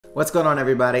What's going on,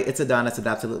 everybody? It's Adonis at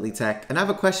Untitled Tech, and I have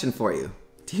a question for you.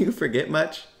 Do you forget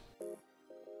much?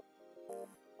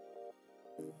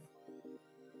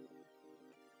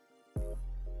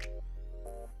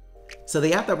 So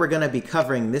the app that we're going to be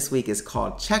covering this week is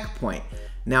called Checkpoint.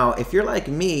 Now, if you're like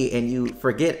me and you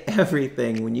forget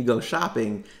everything when you go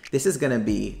shopping, this is going to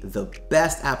be the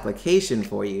best application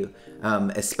for you,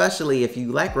 especially if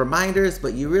you like reminders,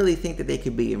 but you really think that they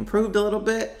could be improved a little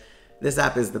bit. This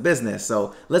app is the business.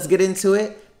 So let's get into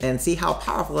it and see how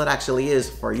powerful it actually is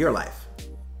for your life.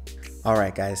 All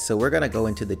right, guys, so we're going to go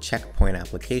into the Checkpoint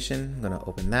application. I'm going to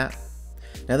open that.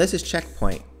 Now, this is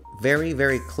Checkpoint. Very,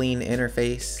 very clean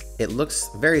interface. It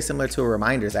looks very similar to a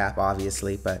reminders app,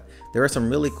 obviously, but there are some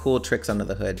really cool tricks under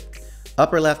the hood.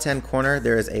 Upper left-hand corner,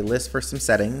 there is a list for some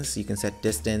settings. You can set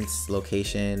distance,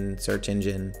 location, search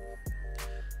engine.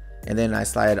 And then I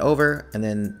slide it over, and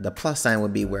then the plus sign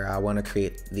would be where I want to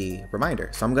create the reminder.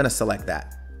 So I'm going to select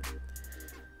that.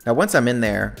 Now, once I'm in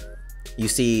there, you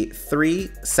see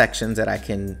 3 sections that I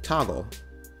can toggle.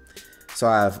 So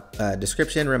I have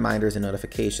description, reminders, and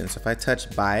notifications. So if I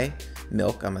touch buy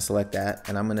milk, I'm gonna select that,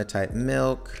 and I'm gonna type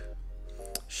milk,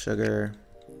 sugar,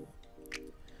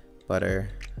 butter,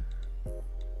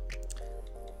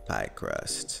 pie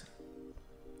crust.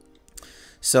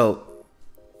 So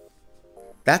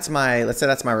that's let's say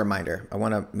that's my reminder. I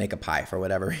wanna make a pie for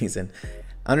whatever reason.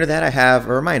 Under that, I have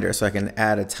a reminder, so I can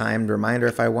add a timed reminder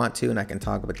if I want to, and I can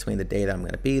toggle between the date I'm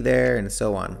gonna be there and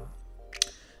so on.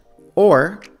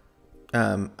 Or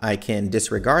I can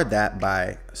disregard that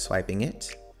by swiping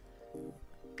it,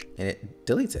 and it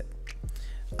deletes it.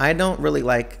 I don't really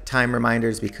like time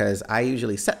reminders because I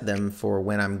usually set them for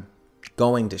when I'm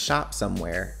going to shop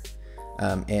somewhere,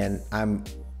 and I'm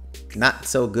not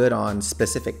so good on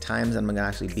specific times I'm gonna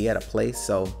actually be at a place,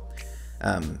 so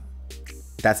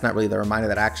that's not really the reminder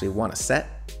that I actually want to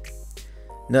set.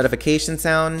 Notification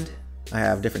sound, I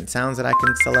have different sounds that I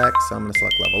can select, so I'm gonna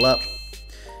select level up.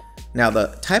 Now, the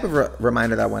type of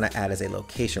reminder that I want to add is a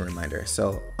location reminder.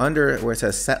 So under where it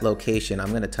says set location,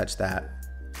 I'm going to touch that,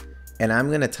 and I'm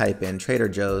going to type in Trader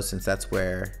Joe's since that's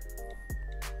where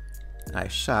I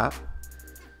shop.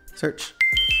 Search,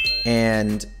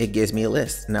 and it gives me a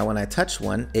list. Now, when I touch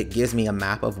one, it gives me a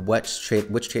map of which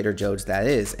Trader Joe's that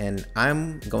is, and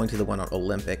I'm going to the one on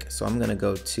Olympic, so I'm going to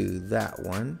go to that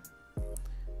one.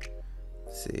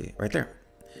 Let's see, right there.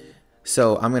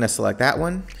 So I'm going to select that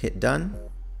one, hit done.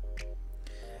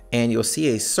 And you'll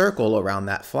see a circle around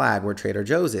that flag where Trader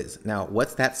Joe's is. Now,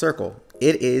 what's that circle?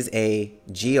 It is a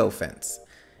geofence.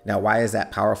 Now, why is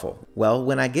that powerful? Well,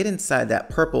 when I get inside that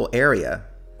purple area,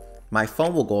 my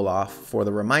phone will go off for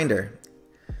the reminder.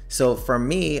 So for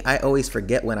me, I always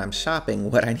forget when I'm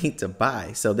shopping what I need to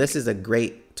buy. So this is a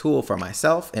great tool for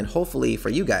myself and hopefully for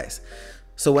you guys.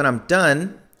 So when I'm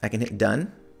done, I can hit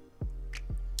done.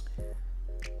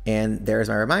 And there's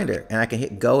my reminder, and I can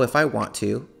hit go if I want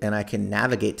to, and I can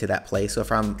navigate to that place. So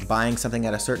if I'm buying something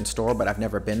at a certain store but I've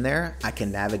never been there, I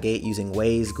can navigate using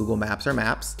Waze, Google Maps, or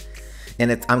Maps.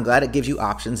 And I'm glad it gives you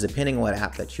options depending on what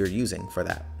app that you're using for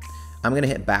that. I'm gonna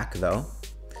hit back though,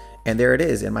 and there it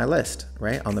is in my list,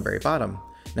 right on the very bottom.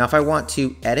 Now if I want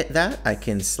to edit that, I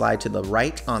can slide to the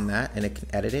right on that and it can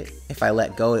edit it. If I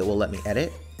let go, it will let me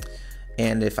edit.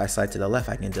 And if I slide to the left,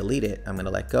 I can delete it. I'm gonna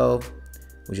let go.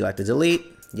 Would you like to delete?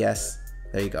 Yes,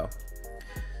 there you go.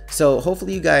 So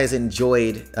hopefully you guys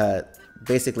enjoyed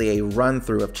basically a run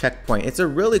through of Checkpoint. It's a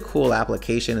really cool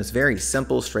application. It's very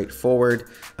simple, straightforward,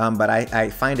 but I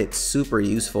find it super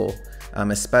useful,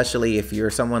 especially if you're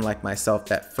someone like myself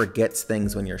that forgets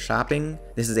things when you're shopping.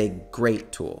 This is a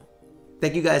great tool.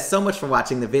 Thank you guys so much for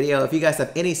watching the video. If you guys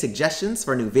have any suggestions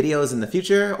for new videos in the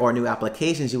future or new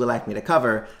applications you would like me to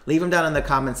cover, leave them down in the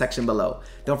comment section below.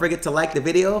 Don't forget to like the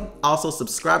video. Also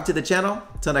subscribe to the channel.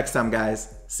 Till next time,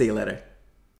 guys. See you later.